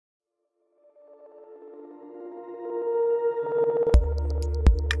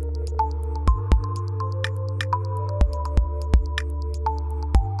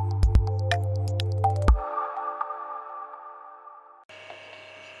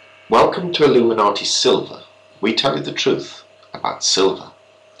Welcome to Illuminati Silver. We tell you the truth about silver.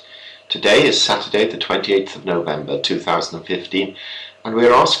 Today is Saturday the 28th of November 2015 and we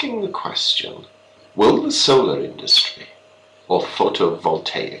are asking the question, will the solar industry or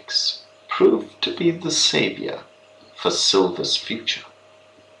photovoltaics prove to be the saviour for silver's future?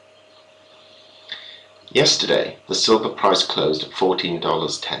 Yesterday the silver price closed at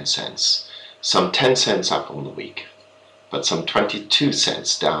 $14.10, some 10 cents up on the week, but some 22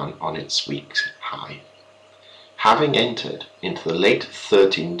 cents down on its week high, having entered into the late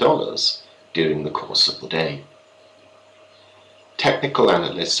 $13 during the course of the day. Technical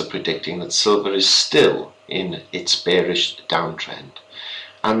analysts are predicting that silver is still in its bearish downtrend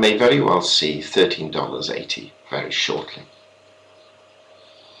and may very well see $13.80 very shortly.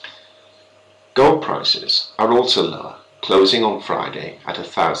 Gold prices are also lower, closing on Friday at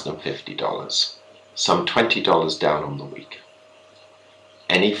 $1,050. Some $20 down on the week.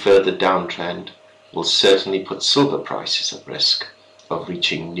 Any further downtrend will certainly put silver prices at risk of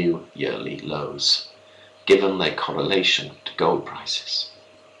reaching new yearly lows, given their correlation to gold prices.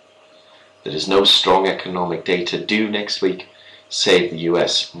 There is no strong economic data due next week, save the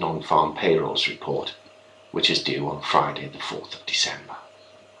US non-farm payrolls report, which is due on Friday the 4th of December.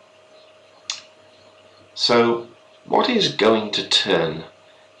 So, what is going to turn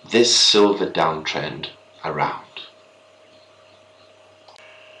this silver downtrend around?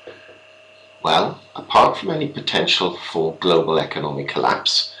 Well, apart from any potential for global economic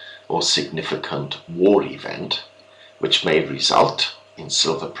collapse or significant war event, which may result in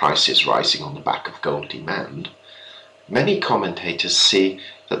silver prices rising on the back of gold demand, many commentators see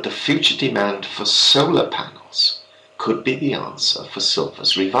that the future demand for solar panels could be the answer for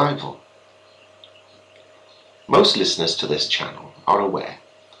silver's revival. Most listeners to this channel are aware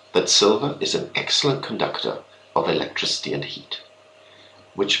that silver is an excellent conductor of electricity and heat,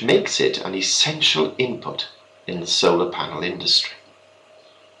 which makes it an essential input in the solar panel industry.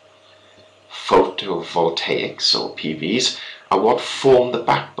 Photovoltaics, or PVs, are what form the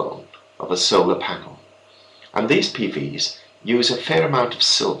backbone of a solar panel, and these PVs use a fair amount of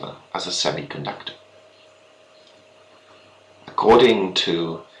silver as a semiconductor. According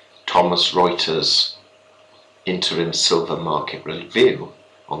to Thomson Reuters' interim silver market review,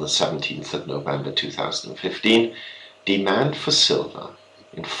 on the 17th of November 2015, demand for silver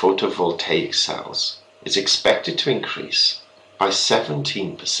in photovoltaic cells is expected to increase by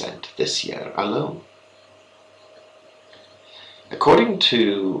 17% this year alone. According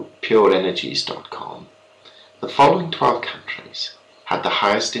to PureEnergies.com, the following 12 countries had the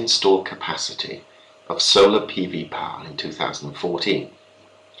highest installed capacity of solar PV power in 2014,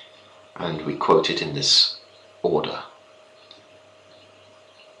 and we quote it in this order.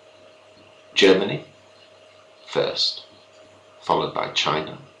 Germany first, followed by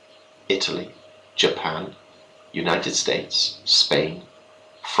China, Italy, Japan, United States, Spain,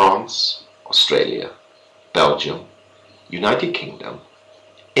 France, Australia, Belgium, United Kingdom,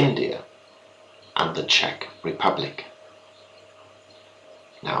 India, and the Czech Republic.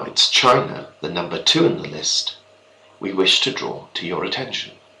 Now it's China, the number 2 in the list, we wish to draw to your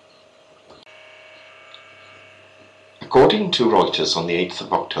attention. According to Reuters on the 8th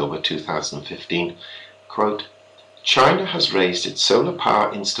of October 2015, quote, China has raised its solar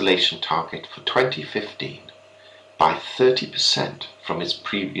power installation target for 2015 by 30% from its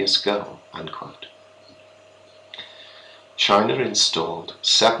previous goal, unquote. China installed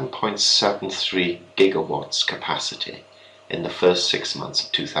 7.73 gigawatts capacity in the first 6 months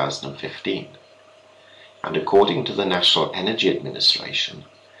of 2015, and according to the National Energy Administration,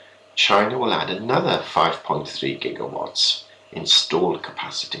 China will add another 5.3 gigawatts installed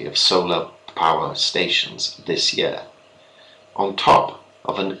capacity of solar power stations this year, on top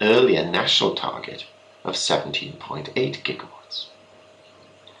of an earlier national target of 17.8 gigawatts.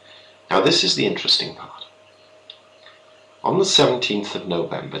 Now this is the interesting part. On the 17th of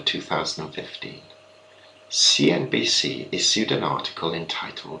November 2015, CNBC issued an article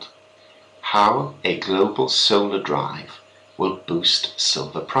entitled How a Global Solar Drive Will Boost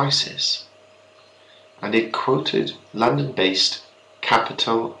Silver Prices, and it quoted London-based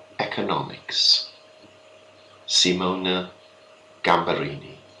Capital Economics Simona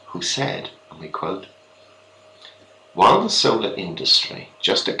Gambarini, who said, and we quote, while the solar industry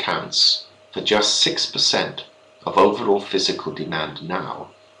just accounts for just 6% of overall physical demand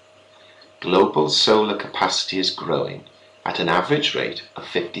now, global solar capacity is growing at an average rate of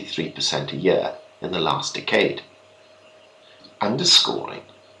 53% a year in the last decade, underscoring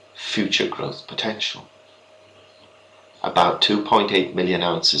future growth potential. About 2.8 million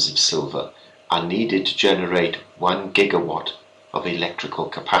ounces of silver are needed to generate 1 gigawatt of electrical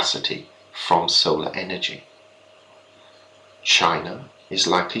capacity from solar energy. China is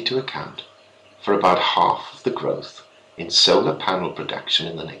likely to account for about half of the growth in solar panel production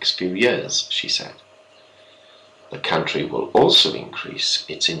in the next few years, she said. The country will also increase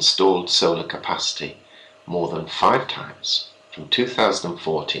its installed solar capacity more than 5 times from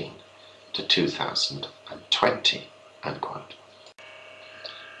 2014 to 2020, unquote.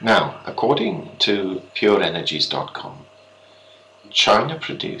 Now, according to pureenergies.com, China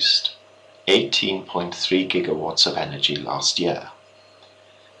produced 18.3 gigawatts of energy last year.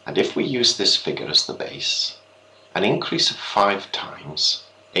 And if we use this figure as the base, an increase of 5 times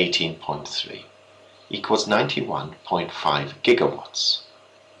 18.3 equals 91.5 gigawatts.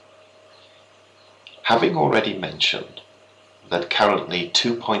 Having already mentioned that currently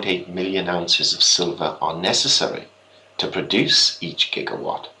 2.8 million ounces of silver are necessary to produce each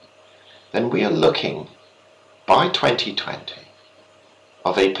gigawatt, then we are looking, by 2020,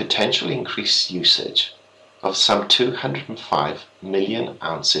 of a potential increased usage of some 205 million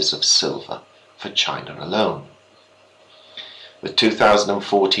ounces of silver for China alone. With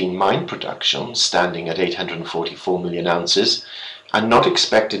 2014 mine production standing at 844 million ounces and not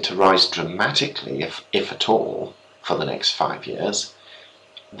expected to rise dramatically, if at all, for the next 5 years,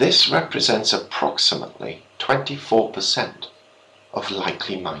 this represents approximately 24% of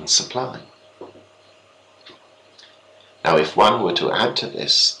likely mine supply. Now, if one were to add to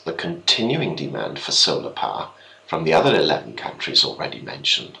this the continuing demand for solar power from the other 11 countries already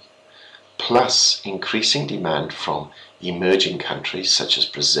mentioned, plus increasing demand from emerging countries such as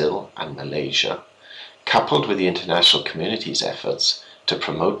Brazil and Malaysia, coupled with the international community's efforts to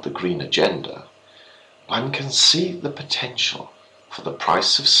promote the green agenda, one can see the potential for the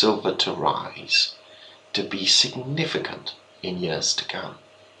price of silver to rise to be significant in years to come.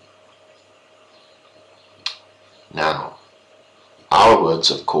 Now, our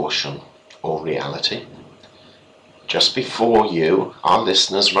words of caution or reality. Just before you, our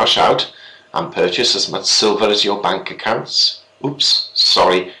listeners, rush out and purchase as much silver as your bank accounts,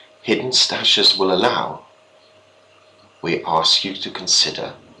 hidden stashes will allow, we ask you to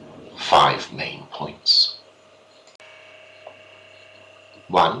consider 5 main points.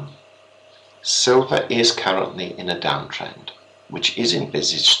 1. Silver is currently in a downtrend, which is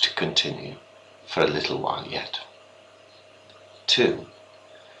envisaged to continue for a little while yet. 2.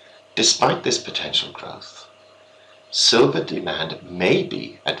 Despite this potential growth, silver demand may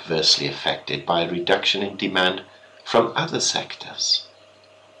be adversely affected by a reduction in demand from other sectors.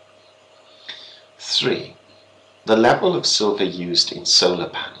 3. The level of silver used in solar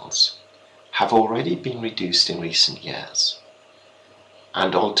panels have already been reduced in recent years,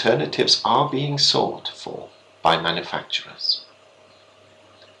 and alternatives are being sought for by manufacturers.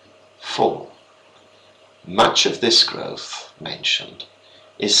 4. Much of this growth mentioned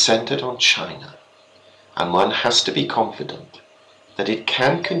is centered on China, and one has to be confident that it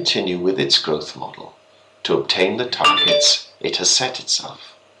can continue with its growth model to obtain the targets it has set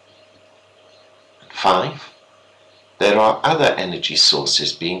itself. 5. There are other energy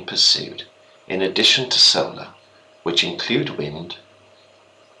sources being pursued in addition to solar, which include wind,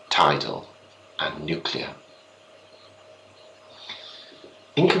 tidal, and nuclear.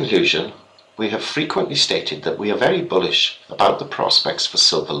 In conclusion, we have frequently stated that we are very bullish about the prospects for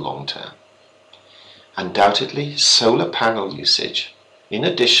silver long term. Undoubtedly, solar panel usage, in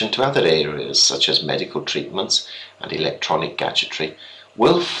addition to other areas such as medical treatments and electronic gadgetry,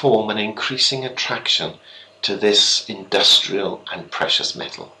 will form an increasing attraction to this industrial and precious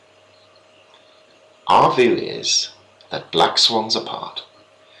metal. Our view is that black swans apart,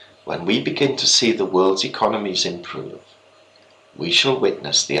 when we begin to see the world's economies improve, we shall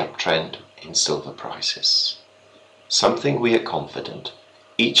witness the uptrend in silver prices, something we are confident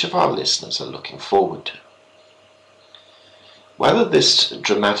each of our listeners are looking forward to. Whether this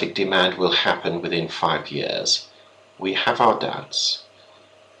dramatic demand will happen within 5 years, we have our doubts,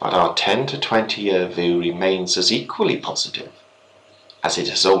 but our 10 to 20 year view remains as equally positive as it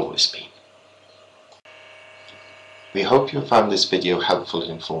has always been. We hope you found this video helpful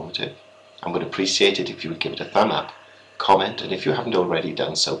and informative, and would appreciate it if you would give it a thumb up, comment, and if you haven't already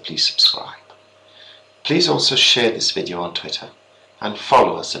done so, please subscribe. Please also share this video on Twitter and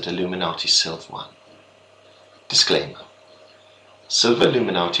follow us at Illuminati Silv1. Disclaimer: Silver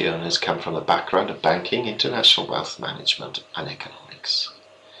Illuminati owners come from a background of banking, international wealth management, and economics.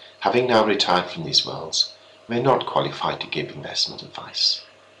 Having now retired from these worlds, we are not qualified to give investment advice.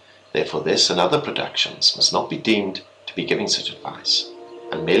 Therefore, this and other productions must not be deemed to be giving such advice,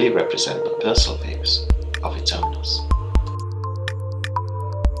 and merely represent the personal views of its owners.